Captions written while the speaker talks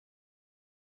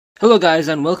Hello guys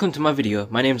and welcome to my video.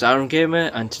 My name is Aaron Gamer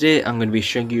and today I'm going to be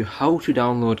showing you how to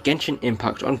download Genshin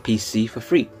Impact on PC for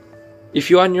free.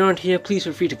 If you are new around here, please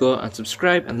feel free to go and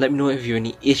subscribe and let me know if you have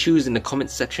any issues in the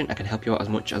comments section. I can help you out as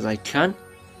much as I can.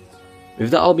 With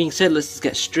that all being said, let's just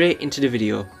get straight into the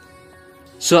video.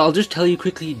 So I'll just tell you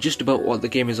quickly just about what the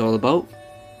game is all about.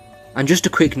 And just a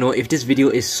quick note, if this video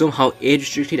is somehow age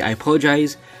restricted, I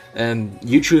apologise.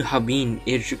 YouTube have been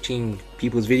age restricting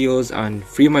people's videos and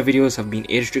 3 of my videos have been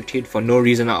age restricted for no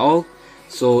reason at all.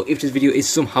 So if this video is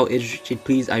somehow age restricted,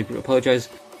 please, I apologise.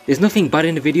 There's nothing bad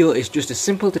in the video, it's just a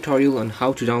simple tutorial on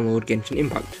how to download Genshin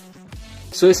Impact.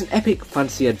 So it's an epic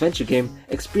fantasy adventure game.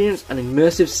 Experience an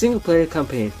immersive single player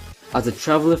campaign. As a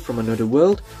traveller from another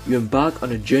world, you embark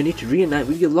on a journey to reunite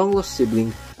with your long lost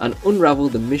sibling and unravel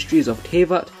the mysteries of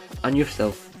Teyvat and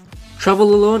yourself.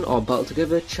 Travel alone or battle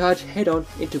together, charge head on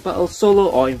into battle solo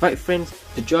or invite friends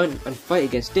to join and fight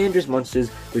against dangerous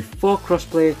monsters with 4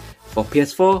 crossplay for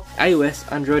PS4,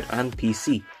 iOS, Android and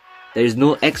PC. There is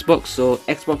no Xbox, so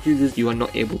Xbox users, you are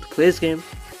not able to play this game.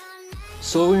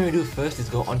 So what you do first is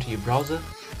go onto your browser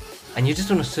and you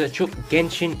just want to search up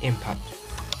Genshin Impact.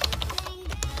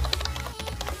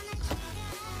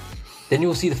 Then you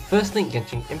will see the first link,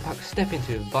 Genshin Impact. Step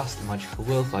into a vast magical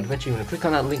world for adventure. You want to click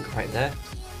on that link right there.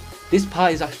 This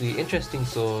part is actually interesting,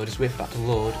 so just wait for that to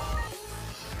load.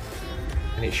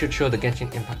 And it should show the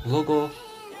Genshin Impact logo.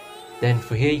 Then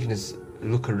for here you can just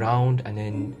look around and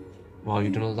then while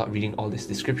you're doing all that reading all this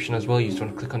description as well, you just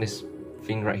want to click on this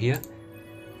thing right here.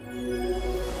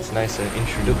 It's a nice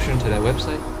introduction to their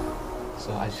website.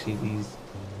 So I see these,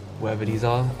 wherever these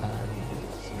are, and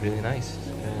it's really nice.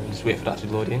 Just wait for that to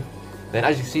load in. Then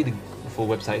as you can see, the full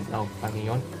website is now finally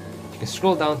on. You can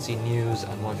scroll down, see news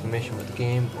and more information about the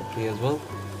game or play as well.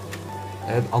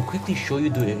 I'll quickly show you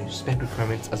the spec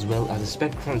requirements as well, as the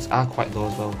spec requirements are quite low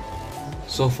as well.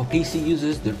 So for PC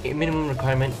users, the minimum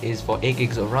requirement is for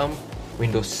 8GB of RAM,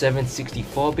 Windows 7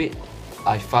 64-bit,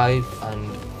 i5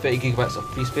 and 30GB of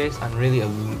free space and really a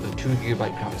 2GB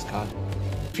graphics card.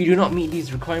 If you do not meet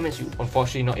these requirements, you're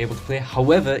unfortunately not able to play.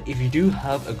 However, if you do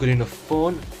have a good enough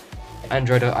phone,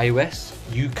 Android or iOS,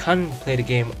 you can play the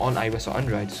game on iOS or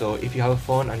Android. So if you have a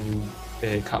phone and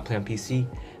you can't play on PC,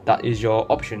 that is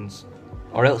your options,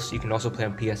 or else you can also play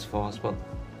on PS4 as well.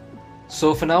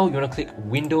 So for now, you want to click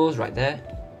Windows right there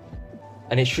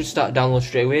and it should start download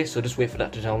straight away, so just wait for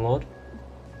that to download.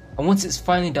 And once it's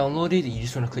finally downloaded, you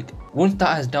just want to click, once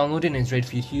that has downloaded and is ready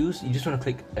for you to use, you just want to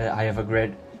click I have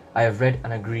read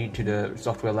and agreed to the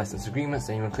software license agreements.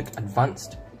 Then you want to click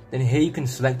Advanced. Then here you can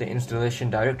select the installation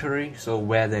directory, so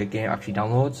where the game actually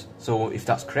downloads. So if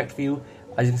that's correct for you,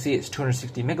 as you can see, it's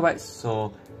 260 megabytes.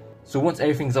 So once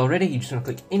everything's all ready, you just want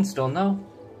to click install now.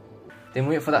 Then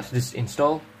wait for that to just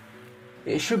install.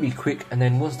 It should be quick, and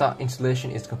then once that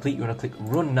installation is complete, you want to click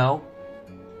run now.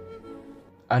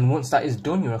 And once that is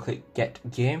done, you want to click get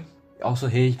game. Also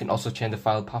here you can also change the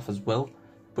file path as well.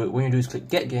 But what you do is click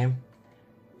get game.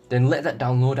 Then let that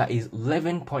download. That is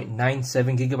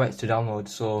 11.97GB to download.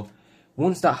 So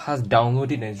once that has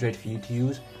downloaded and is ready for you to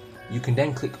use, you can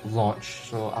then click launch.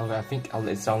 So I think I'll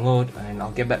let it download and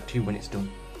I'll get back to you when it's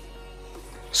done.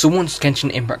 So once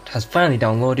Genshin Impact has finally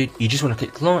downloaded, you just want to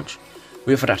click launch,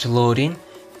 wait for that to load in,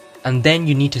 and then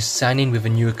you need to sign in with a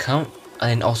new account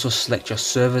and then also select your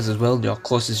servers as well, your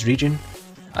closest region.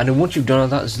 And then once you've done all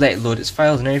that, just let it load its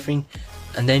files and everything,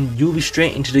 and then you'll be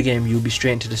straight into the game, you'll be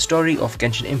straight into the story of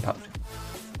Genshin Impact.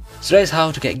 So that is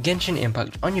how to get Genshin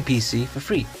Impact on your PC for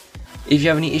free. If you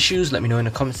have any issues, let me know in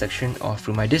the comment section or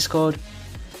through my Discord.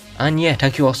 And yeah,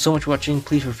 thank you all so much for watching.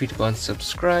 Please feel free to go and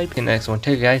subscribe. In the next one,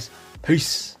 take care guys.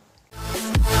 Peace.